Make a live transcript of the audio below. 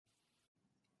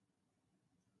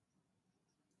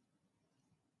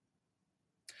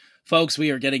Folks, we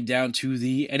are getting down to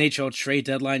the NHL trade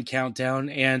deadline countdown,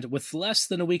 and with less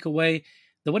than a week away,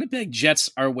 the Winnipeg Jets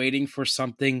are waiting for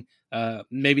something,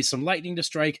 maybe some lightning to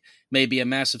strike, maybe a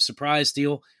massive surprise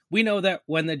deal. We know that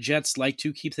when the Jets like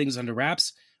to keep things under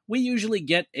wraps, we usually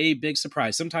get a big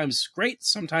surprise, sometimes great,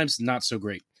 sometimes not so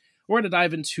great. We're going to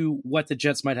dive into what the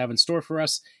Jets might have in store for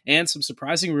us and some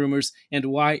surprising rumors and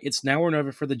why it's now or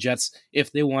never for the Jets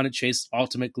if they want to chase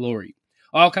ultimate glory.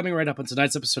 All coming right up on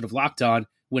tonight's episode of Locked On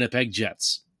Winnipeg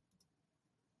Jets.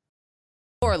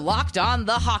 Or Locked On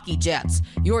the Hockey Jets,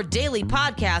 your daily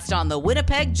podcast on the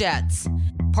Winnipeg Jets.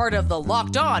 Part of the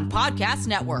Locked On Podcast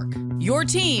Network, your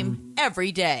team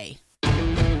every day.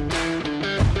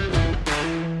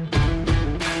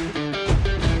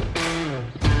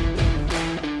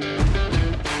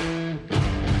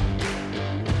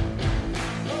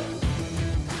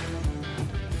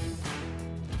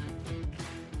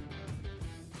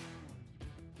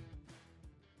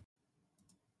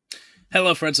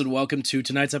 Hello, friends, and welcome to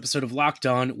tonight's episode of Locked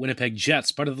On Winnipeg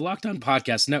Jets, part of the Locked On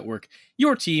Podcast Network,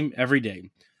 your team every day.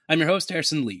 I'm your host,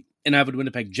 Harrison Lee, an avid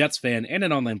Winnipeg Jets fan and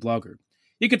an online blogger.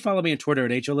 You can follow me on Twitter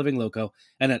at HOLivingLoco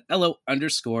and at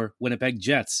LO_Winnipeg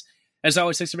Jets. As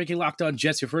always, thanks for making Locked On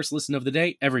Jets your first listen of the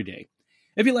day every day.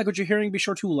 If you like what you're hearing, be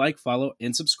sure to like, follow,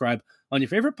 and subscribe on your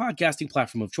favorite podcasting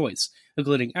platform of choice,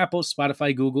 including Apple,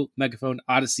 Spotify, Google, Megaphone,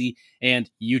 Odyssey, and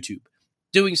YouTube.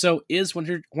 Doing so is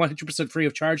 100% free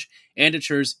of charge and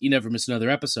ensures you never miss another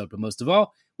episode. But most of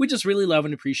all, we just really love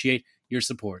and appreciate your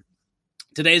support.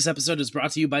 Today's episode is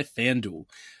brought to you by FanDuel,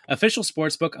 official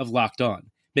sportsbook of Locked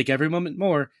On. Make every moment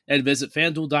more and visit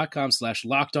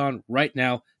FanDuel.com/LockedOn right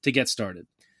now to get started.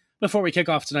 Before we kick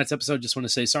off tonight's episode, just want to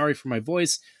say sorry for my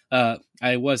voice.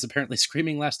 I was apparently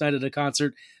screaming last night at a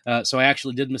concert, so I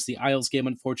actually did miss the Isles game,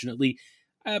 unfortunately.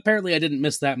 Apparently, I didn't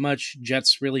miss that much.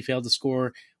 Jets really failed to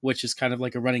score, which is kind of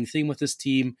like a running theme with this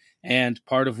team, and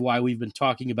part of why we've been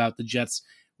talking about the Jets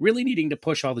really needing to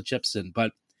push all the chips in.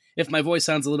 But if my voice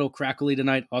sounds a little crackly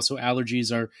tonight, also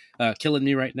allergies are killing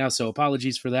me right now, so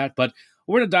apologies for that. But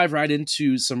we're going to dive right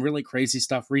into some really crazy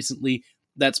stuff recently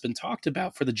that's been talked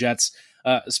about for the Jets,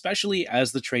 especially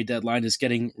as the trade deadline is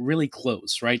getting really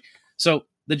close, right? So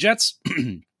the Jets,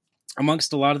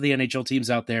 amongst a lot of the NHL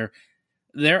teams out there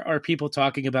are people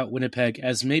talking about Winnipeg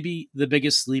as maybe the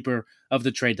biggest sleeper of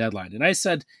the trade deadline. And I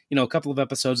said, a couple of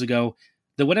episodes ago,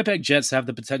 the Winnipeg Jets have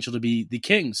the potential to be the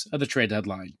kings of the trade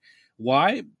deadline.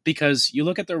 Why? Because you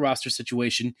look at their roster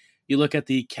situation, you look at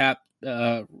the cap,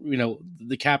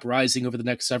 the cap rising over the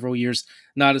next several years,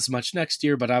 not as much next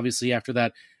year, but obviously after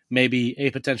that, maybe a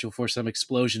potential for some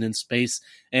explosion in space.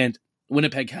 And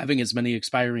Winnipeg having as many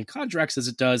expiring contracts as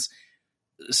it does,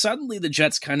 suddenly the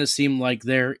Jets kind of seem like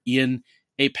they're in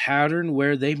a pattern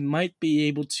where they might be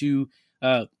able to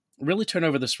really turn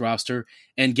over this roster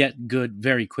and get good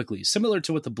very quickly, similar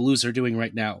to what the Blues are doing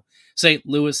right now. St.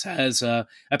 Louis has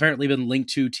apparently been linked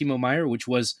to Timo Meier, which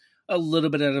was a little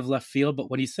bit out of left field,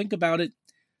 but when you think about it,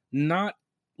 not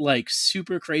like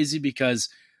super crazy because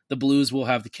the Blues will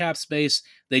have the cap space.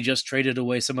 They just traded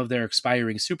away some of their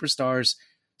expiring superstars.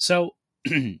 So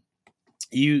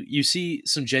You see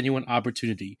some genuine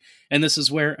opportunity, and this is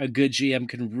where a good GM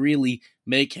can really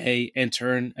make hay and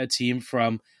turn a team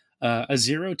from a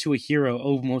zero to a hero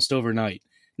almost overnight.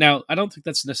 Now, I don't think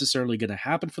that's necessarily going to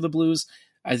happen for the Blues.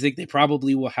 I think they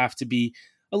probably will have to be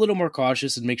a little more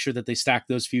cautious and make sure that they stack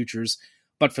those futures.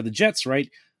 But for the Jets, right,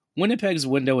 Winnipeg's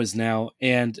window is now,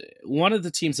 and one of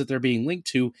the teams that they're being linked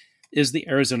to is the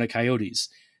Arizona Coyotes.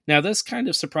 Now, this kind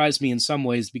of surprised me in some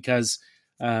ways because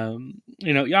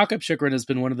Jakob Chychrun has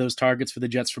been one of those targets for the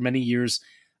Jets for many years.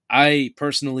 I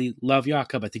personally love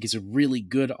Jakob. I think he's a really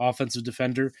good offensive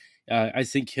defender. I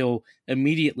think he'll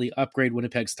immediately upgrade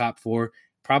Winnipeg's top four,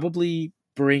 probably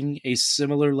bring a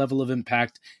similar level of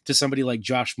impact to somebody like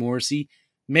Josh Morrissey.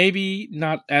 Maybe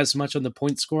not as much on the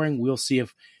point scoring. We'll see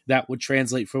if that would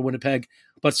translate for Winnipeg,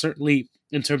 but certainly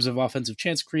in terms of offensive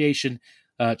chance creation,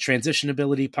 transition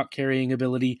ability, puck carrying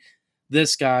ability,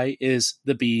 this guy is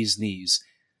the bee's knees.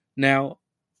 Now,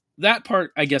 that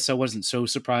part, I guess I wasn't so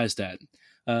surprised at.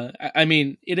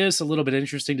 It is a little bit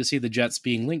interesting to see the Jets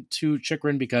being linked to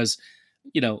Chychrun because,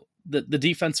 the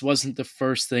defense wasn't the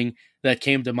first thing that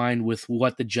came to mind with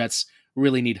what the Jets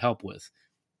really need help with.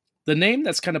 The name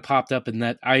that's kind of popped up and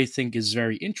that I think is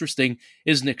very interesting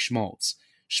is Nick Schmaltz.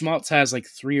 Schmaltz has like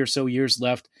 3 or so years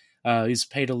left. He's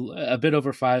paid a bit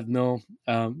over $5 million.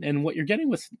 And what you're getting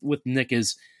with Nick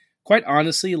is, quite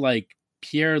honestly, like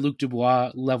Pierre-Luc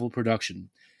Dubois level production.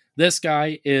 This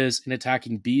guy is an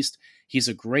attacking beast. He's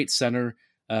a great center.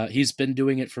 He's been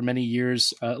doing it for many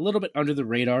years, a little bit under the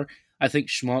radar. I think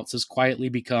Schmaltz has quietly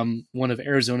become one of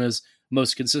Arizona's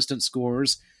most consistent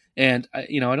scorers. And, I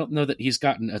don't know that he's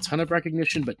gotten a ton of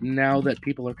recognition, but now that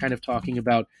people are kind of talking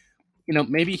about,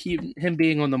 maybe him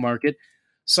being on the market,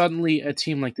 suddenly a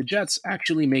team like the Jets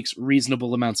actually makes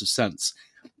reasonable amounts of sense.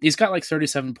 He's got like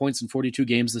 37 points in 42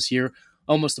 games this year,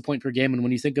 almost a point per game. And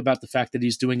when you think about the fact that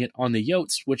he's doing it on the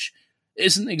Yotes, which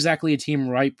isn't exactly a team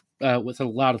ripe with a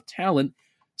lot of talent,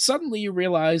 suddenly you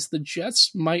realize the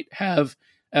Jets might have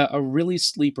a really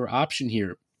sleeper option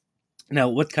here. Now,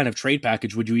 what kind of trade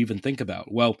package would you even think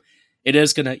about? Well, it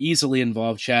is going to easily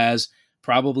involve Chaz,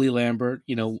 probably Lambert,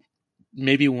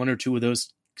 maybe one or two of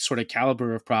those sort of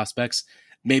caliber of prospects.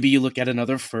 Maybe you look at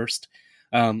another first,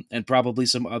 and probably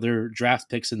some other draft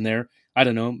picks in there. I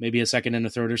don't know, maybe a second and a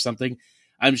third or something.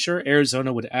 I'm sure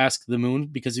Arizona would ask the moon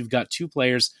because you've got two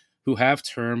players who have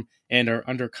term and are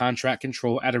under contract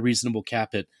control at a reasonable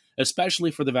cap hit,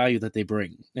 especially for the value that they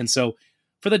bring. And so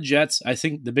for the Jets, I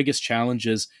think the biggest challenge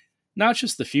is not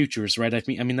just the futures, right? I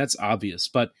mean that's obvious,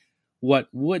 but what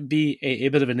would be a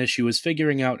bit of an issue is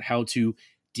figuring out how to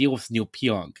deal with Neil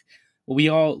Pionk. Well, we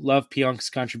all love Pionk's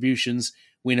contributions.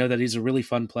 We know that he's a really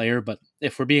fun player, but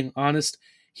if we're being honest,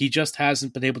 he just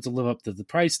hasn't been able to live up to the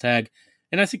price tag.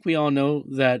 And I think we all know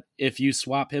that if you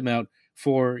swap him out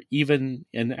for even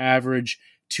an average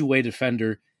two-way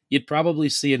defender, you'd probably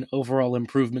see an overall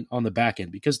improvement on the back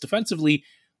end because defensively,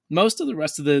 most of the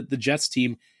rest of the Jets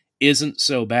team isn't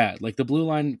so bad. Like the blue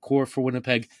line core for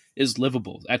Winnipeg is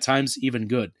livable, at times even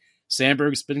good.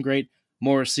 Sandberg's been great.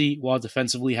 Morrissey, while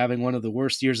defensively having one of the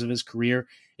worst years of his career,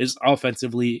 is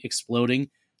offensively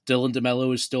exploding. Dylan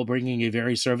DeMello is still bringing a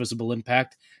very serviceable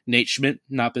impact. Nate Schmidt,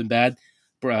 not been bad.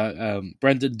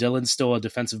 Brendan Dillon's still a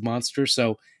defensive monster.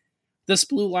 So this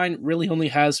blue line really only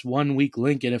has one weak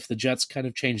link, and if the Jets kind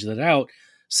of change that out,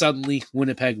 suddenly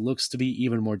Winnipeg looks to be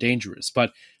even more dangerous.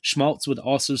 But Schmaltz would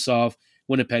also solve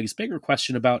Winnipeg's bigger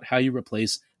question about how you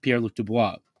replace Pierre-Luc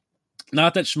Dubois.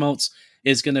 Not that Schmaltz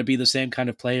is going to be the same kind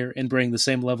of player and bring the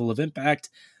same level of impact,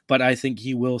 but I think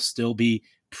he will still be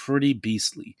pretty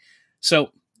beastly.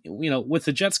 So, with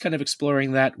the Jets kind of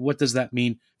exploring that, what does that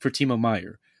mean for Timo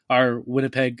Meier?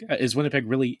 Is Winnipeg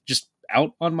really just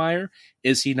out on Meier?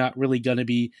 Is he not really going to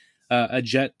be a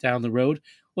Jet down the road?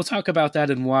 We'll talk about that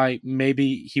and why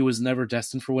maybe he was never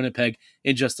destined for Winnipeg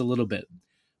in just a little bit.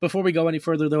 Before we go any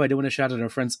further, though, I do want to shout out our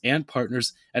friends and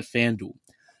partners at FanDuel.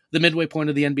 The midway point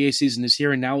of the NBA season is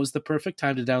here, and now is the perfect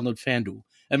time to download FanDuel,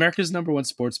 America's #1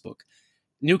 sportsbook.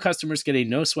 New customers get a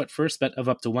no-sweat first bet of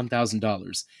up to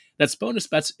 $1,000. That's bonus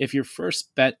bets if your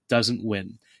first bet doesn't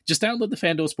win. Just download the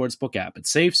FanDuel Sportsbook app.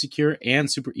 It's safe, secure, and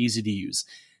super easy to use.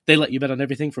 They let you bet on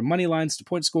everything from money lines to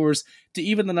point scores to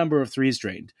even the number of threes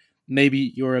drained.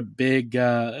 Maybe you're a big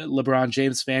LeBron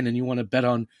James fan and you want to bet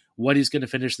on what he's going to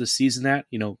finish the season at,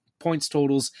 points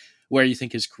totals, where you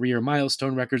think his career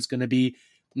milestone record is going to be.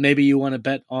 Maybe you want to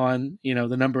bet on,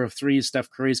 the number of threes Steph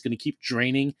Curry is going to keep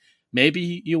draining.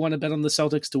 Maybe you want to bet on the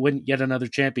Celtics to win yet another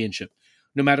championship.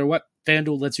 No matter what,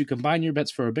 FanDuel lets you combine your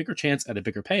bets for a bigger chance at a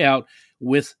bigger payout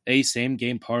with a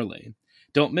same-game parlay.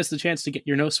 Don't miss the chance to get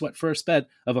your no-sweat first bet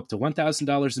of up to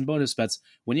 $1,000 in bonus bets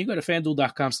when you go to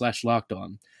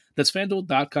FanDuel.com/lockedon. That's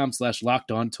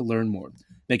FanDuel.com/lockedon to learn more.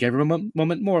 Make every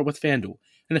moment more with FanDuel,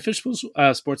 an official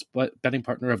sports betting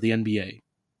partner of the NBA.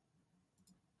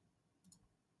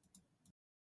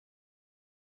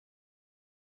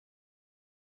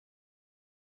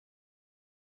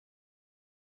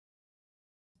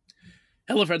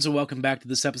 Hello, friends, and welcome back to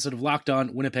this episode of Locked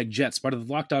On Winnipeg Jets, part of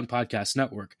the Locked On Podcast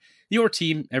Network, your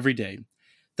team every day.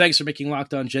 Thanks for making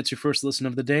Locked On Jets your first listen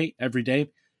of the day, every day.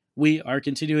 We are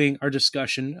continuing our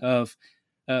discussion of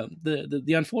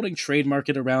the unfolding trade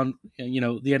market around,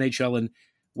 the NHL and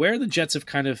where the Jets have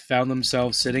kind of found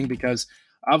themselves sitting, because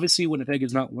obviously Winnipeg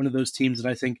is not one of those teams that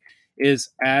I think is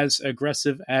as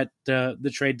aggressive at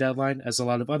the trade deadline as a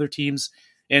lot of other teams,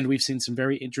 and we've seen some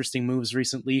very interesting moves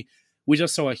recently. We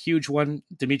just saw a huge one,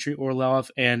 Dmitry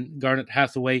Orlov and Garnet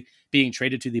Hathaway being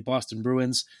traded to the Boston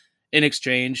Bruins. In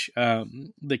exchange,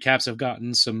 the Caps have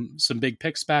gotten some big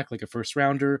picks back, like a first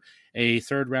rounder, a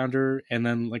third rounder, and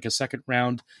then like a second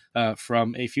round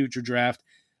from a future draft.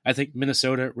 I think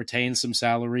Minnesota retains some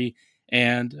salary,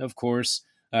 and of course,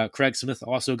 Craig Smith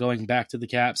also going back to the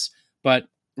Caps. But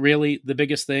really, the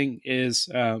biggest thing is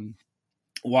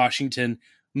Washington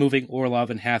moving Orlov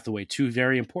and Hathaway, two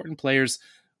very important players,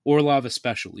 Orlov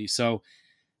especially. So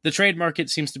the trade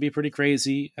market seems to be pretty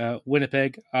crazy.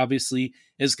 Winnipeg, obviously,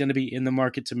 is going to be in the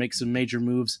market to make some major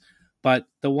moves. But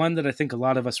the one that I think a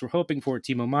lot of us were hoping for,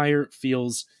 Timo Meier,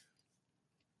 feels,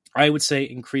 I would say,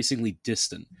 increasingly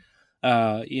distant.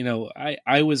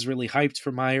 I was really hyped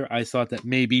for Meier. I thought that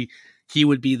maybe he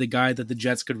would be the guy that the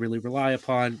Jets could really rely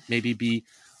upon, maybe be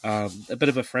a bit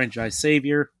of a franchise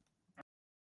savior.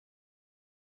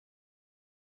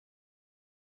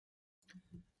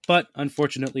 But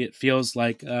unfortunately, it feels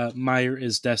like Meyer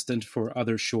is destined for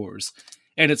other shores.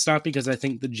 And it's not because I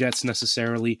think the Jets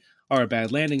necessarily are a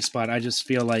bad landing spot. I just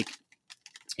feel like,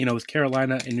 with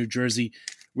Carolina and New Jersey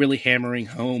really hammering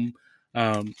home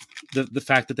the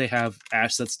fact that they have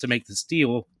assets to make this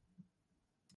deal,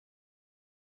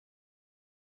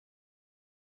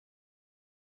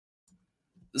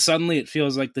 suddenly it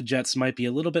feels like the Jets might be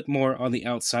a little bit more on the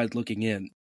outside looking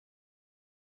in.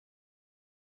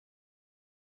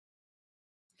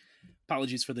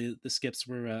 Apologies for the skips.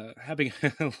 We're having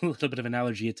a little bit of an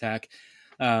allergy attack.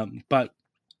 But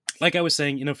like I was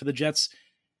saying, for the Jets,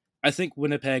 I think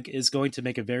Winnipeg is going to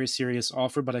make a very serious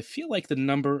offer, but I feel like the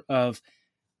number of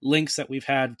links that we've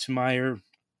had to Meyer,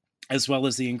 as well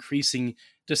as the increasing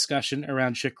discussion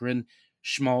around Chychrun,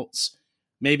 Schmaltz,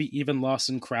 maybe even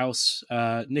Lawson Krause,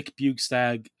 Nick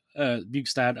Bjugstad,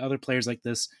 other players like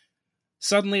this,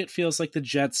 suddenly it feels like the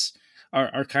Jets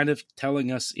are kind of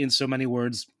telling us in so many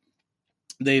words,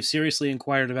 they've seriously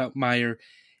inquired about Meyer,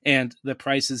 and the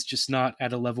price is just not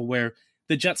at a level where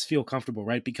the Jets feel comfortable,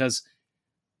 right? Because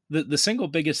the single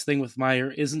biggest thing with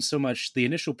Meyer isn't so much the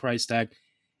initial price tag,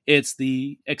 it's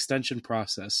the extension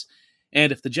process.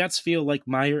 And if the Jets feel like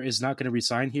Meyer is not going to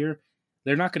resign here,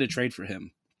 they're not going to trade for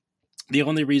him. The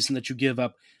only reason that you give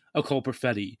up a Cole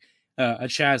Perfetti, a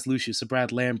Chaz Lucius, a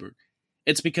Brad Lambert,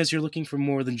 it's because you're looking for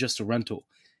more than just a rental.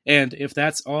 And if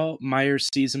that's all Meyer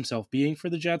sees himself being for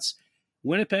the Jets,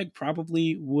 Winnipeg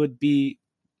probably would be,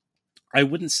 I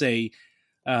wouldn't say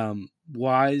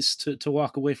wise to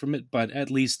walk away from it, but at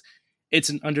least it's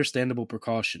an understandable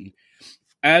precaution.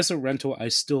 As a rental, I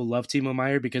still love Timo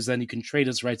Meyer because then you can trade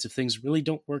his rights if things really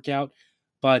don't work out.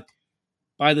 But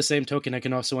by the same token, I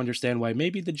can also understand why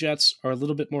maybe the Jets are a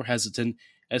little bit more hesitant,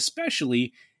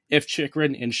 especially if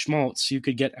Chychrun and Schmaltz you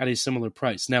could get at a similar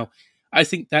price. Now, I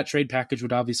think that trade package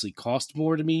would obviously cost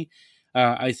more to me.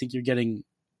 I think you're getting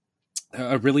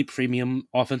a really premium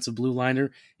offensive blue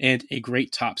liner and a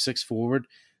great top six forward.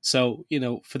 So,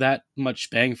 for that much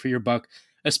bang for your buck,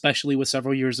 especially with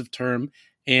several years of term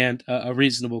and a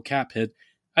reasonable cap hit,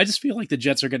 I just feel like the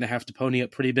Jets are going to have to pony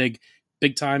up pretty big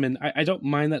time. And I don't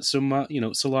mind that so much,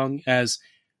 so long as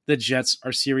the Jets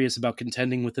are serious about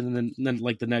contending within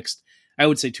the next, I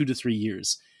would say 2 to 3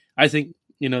 years. I think,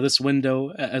 this window,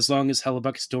 as long as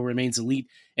Hellebuyck still remains elite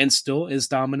and still is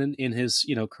dominant in his,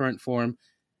 current form,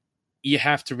 you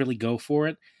have to really go for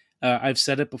it. I've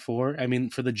said it before. I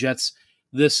mean, for the Jets,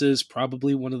 this is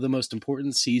probably one of the most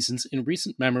important seasons in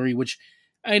recent memory, which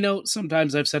I know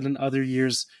sometimes I've said in other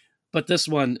years, but this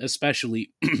one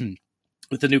especially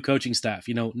with the new coaching staff,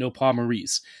 no Paul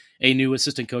Maurice, a new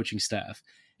assistant coaching staff,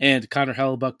 and Connor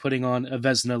Hellebuyck putting on a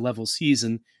Vezina level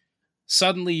season.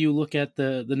 Suddenly you look at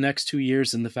the next 2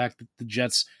 years and the fact that the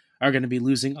Jets are going to be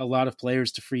losing a lot of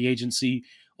players to free agency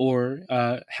or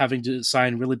having to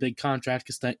sign really big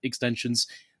contract extensions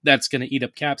that's going to eat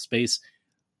up cap space.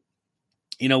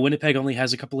 Winnipeg only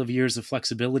has a couple of years of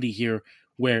flexibility here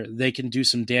where they can do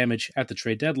some damage at the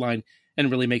trade deadline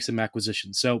and really make some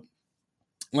acquisitions. So,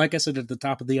 like I said at the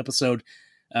top of the episode,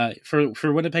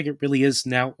 for Winnipeg, it really is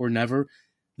now or never.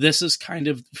 This is kind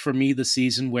of, for me, the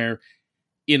season where,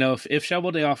 if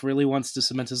Cheveldayoff really wants to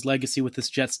cement his legacy with this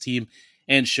Jets team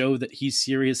and show that he's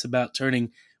serious about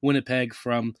turning Winnipeg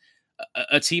from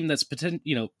a team that's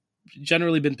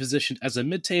generally been positioned as a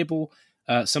mid-table,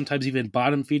 sometimes even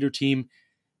bottom feeder team,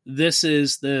 this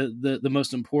is the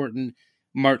most important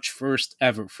March 1st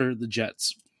ever for the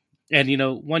Jets. And,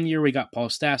 1 year we got Paul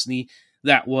Stastny.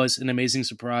 That was an amazing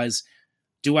surprise.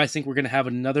 Do I think we're going to have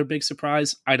another big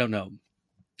surprise? I don't know.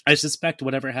 I suspect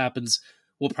whatever happens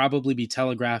will probably be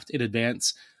telegraphed in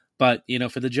advance. But,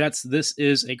 for the Jets, this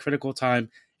is a critical time,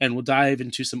 and we'll dive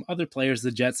into some other players the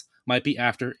Jets might be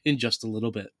after in just a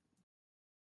little bit.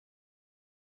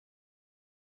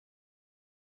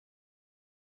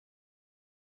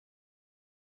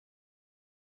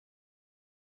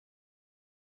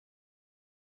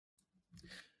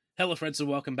 Hello, friends, and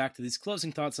welcome back to these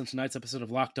closing thoughts on tonight's episode of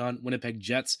Locked On Winnipeg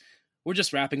Jets. We're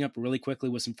just wrapping up really quickly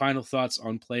with some final thoughts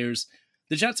on players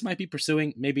the Jets might be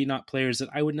pursuing, maybe not players that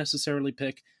I would necessarily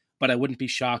pick, but I wouldn't be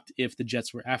shocked if the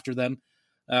Jets were after them.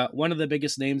 One of the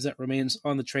biggest names that remains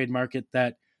on the trade market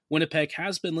that Winnipeg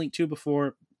has been linked to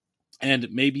before and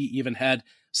maybe even had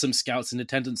some scouts in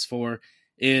attendance for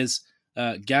is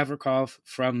Gavrikov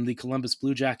from the Columbus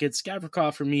Blue Jackets.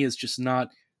 Gavrikov, for me, is just not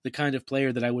the kind of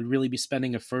player that I would really be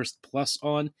spending a first plus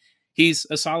on. He's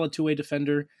a solid two-way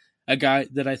defender, a guy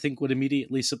that I think would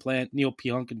immediately supplant Neil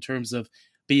Pionk in terms of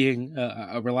being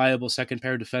a reliable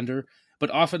second-pair defender. But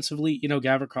offensively,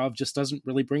 Gavrikov just doesn't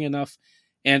really bring enough.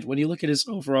 And when you look at his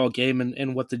overall game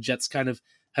and what the Jets kind of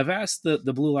have asked the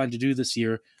blue line to do this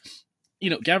year,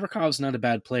 Gavrikov's not a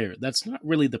bad player. That's not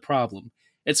really the problem.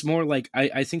 It's more like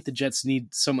I think the Jets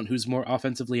need someone who's more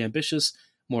offensively ambitious,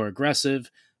 more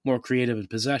aggressive, more creative in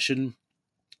possession.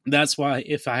 That's why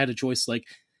if I had a choice like,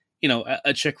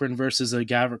 a Chychrun versus a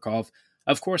Gavrikov,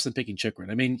 of course I'm picking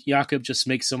Chychrun. I mean, Jakob just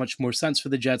makes so much more sense for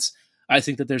the Jets. I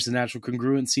think that there's a natural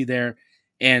congruency there,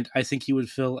 and I think he would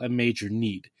fill a major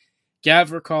need.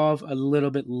 Gavrikov, a little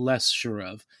bit less sure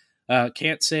of.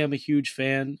 Can't say I'm a huge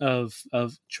fan of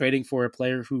trading for a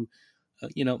player who,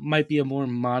 might be a more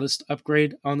modest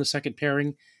upgrade on the second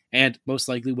pairing and most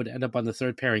likely would end up on the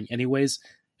third pairing anyways,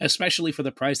 especially for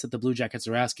the price that the Blue Jackets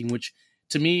are asking, which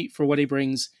to me, for what he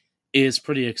brings, is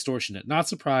pretty extortionate. Not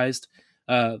surprised.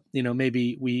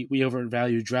 Maybe we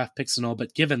overvalue draft picks and all,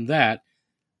 but given that,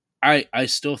 I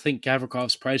still think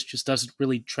Gavrikov's price just doesn't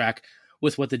really track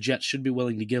with what the Jets should be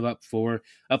willing to give up for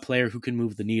a player who can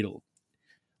move the needle.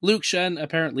 Luke Schenn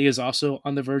apparently is also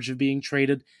on the verge of being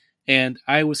traded, and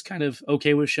I was kind of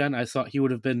okay with Schenn. I thought he would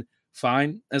have been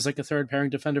fine as like a third pairing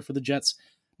defender for the Jets,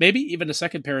 maybe even a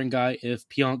second pairing guy if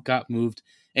Pionk got moved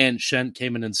and Schenn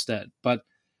came in instead. But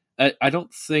I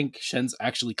don't think Schenn's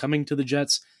actually coming to the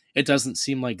Jets. It doesn't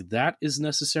seem like that is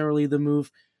necessarily the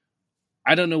move.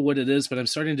 I don't know what it is, but I'm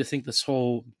starting to think this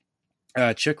whole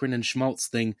Chychrun and Schmaltz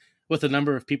thing, with a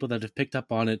number of people that have picked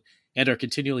up on it and are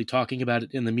continually talking about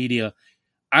it in the media,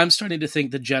 I'm starting to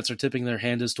think the Jets are tipping their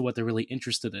hand as to what they're really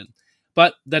interested in.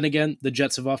 But then again, the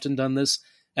Jets have often done this.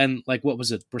 And like, what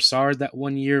was it? Brassard that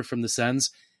one year from the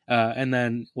Sens. And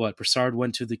then Brassard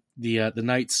went to the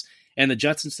Knights. And the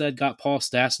Jets instead got Paul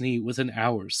Stastny within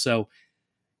hours. So,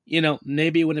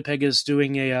 maybe Winnipeg is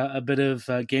doing a bit of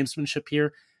gamesmanship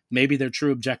here. Maybe their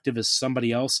true objective is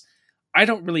somebody else. I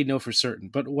don't really know for certain.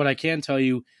 But what I can tell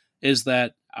you is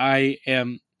that I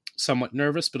am somewhat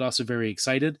nervous, but also very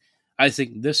excited. I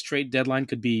think this trade deadline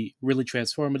could be really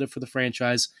transformative for the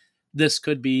franchise. This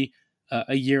could be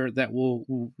a year that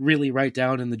will really write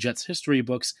down in the Jets' history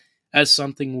books as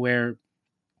something where,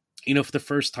 for the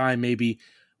first time, maybe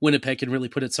Winnipeg can really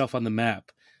put itself on the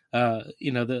map.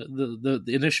 The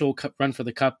initial run for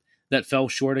the Cup that fell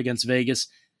short against Vegas,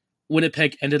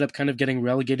 Winnipeg ended up kind of getting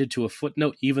relegated to a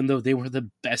footnote, even though they were the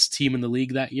best team in the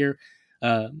league that year,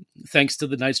 thanks to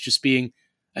the Knights just being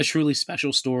a truly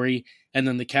special story, and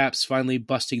then the Caps finally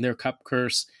busting their Cup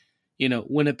curse.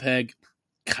 Winnipeg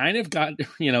kind of got,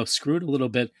 screwed a little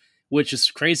bit, which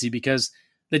is crazy because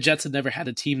the Jets had never had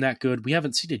a team that good. We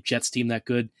haven't seen a Jets team that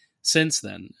good since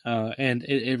then. And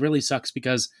it really sucks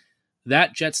because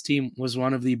that Jets team was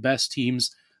one of the best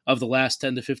teams of the last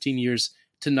 10 to 15 years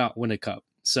to not win a Cup.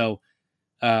 So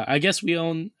I guess we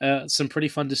own some pretty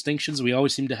fun distinctions. We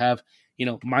always seem to have,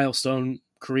 milestone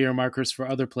career markers for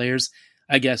other players.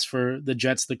 I guess for the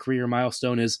Jets, the career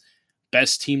milestone is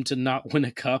best team to not win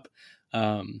a Cup.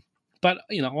 But,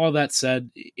 all that said,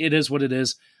 it is what it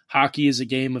is. Hockey is a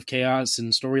game of chaos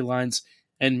and storylines.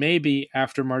 And maybe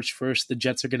after March 1st, the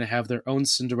Jets are going to have their own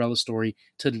Cinderella story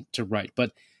to write.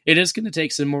 But it is going to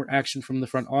take some more action from the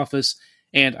front office.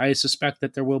 And I suspect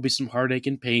that there will be some heartache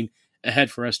and pain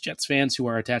ahead for us Jets fans who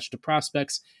are attached to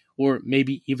prospects or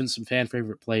maybe even some fan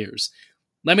favorite players.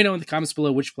 Let me know in the comments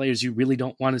below which players you really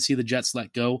don't want to see the Jets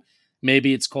let go.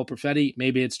 Maybe it's Cole Perfetti,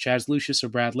 maybe it's Chaz Lucius or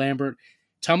Brad Lambert.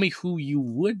 Tell me who you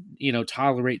would,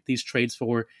 tolerate these trades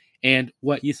for and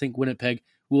what you think Winnipeg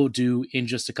will do in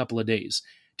just a couple of days.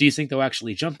 Do you think they'll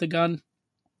actually jump the gun?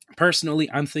 Personally,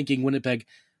 I'm thinking Winnipeg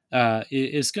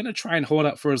is going to try and hold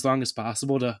out for as long as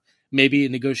possible to maybe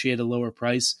negotiate a lower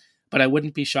price, but I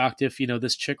wouldn't be shocked if,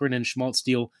 this Chychrun and Schmaltz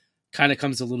deal kind of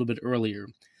comes a little bit earlier.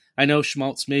 I know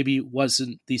Schmaltz maybe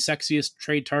wasn't the sexiest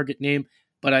trade target name,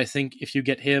 but I think if you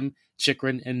get him,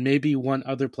 Chychrun, and maybe one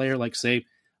other player like, say,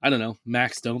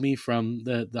 Max Domi from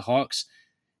the Hawks,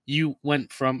 you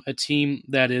went from a team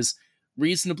that is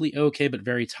reasonably okay but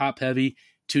very top-heavy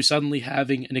to suddenly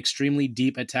having an extremely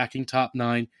deep attacking top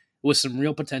nine with some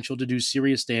real potential to do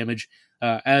serious damage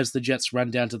as the Jets run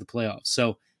down to the playoffs.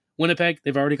 So Winnipeg,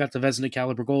 they've already got the Vezina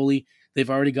caliber goalie. They've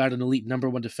already got an elite number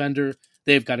one defender.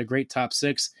 They've got a great top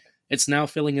six. It's now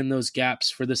filling in those gaps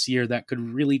for this year that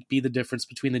could really be the difference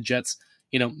between the Jets,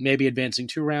 maybe advancing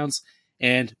 2 rounds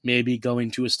and maybe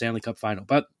going to a Stanley Cup final.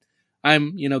 But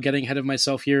I'm, getting ahead of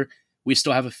myself here. We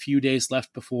still have a few days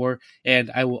left before,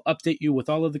 and I will update you with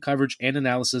all of the coverage and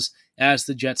analysis as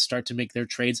the Jets start to make their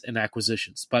trades and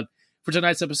acquisitions. But for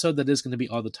tonight's episode, that is going to be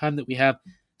all the time that we have.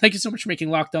 Thank you so much for making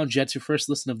Locked On Jets your first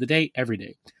listen of the day, every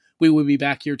day. We will be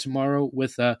back here tomorrow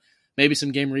with maybe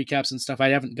some game recaps and stuff. I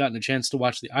haven't gotten a chance to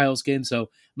watch the Isles game, so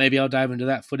maybe I'll dive into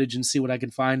that footage and see what I can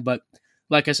find. But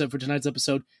Like I said for tonight's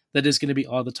episode, that is going to be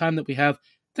all the time that we have.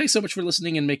 Thanks so much for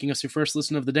listening and making us your first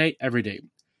listen of the day every day.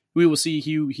 We will see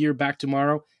you here back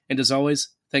tomorrow. And as always,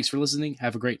 thanks for listening.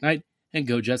 Have a great night, and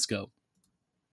go Jets go.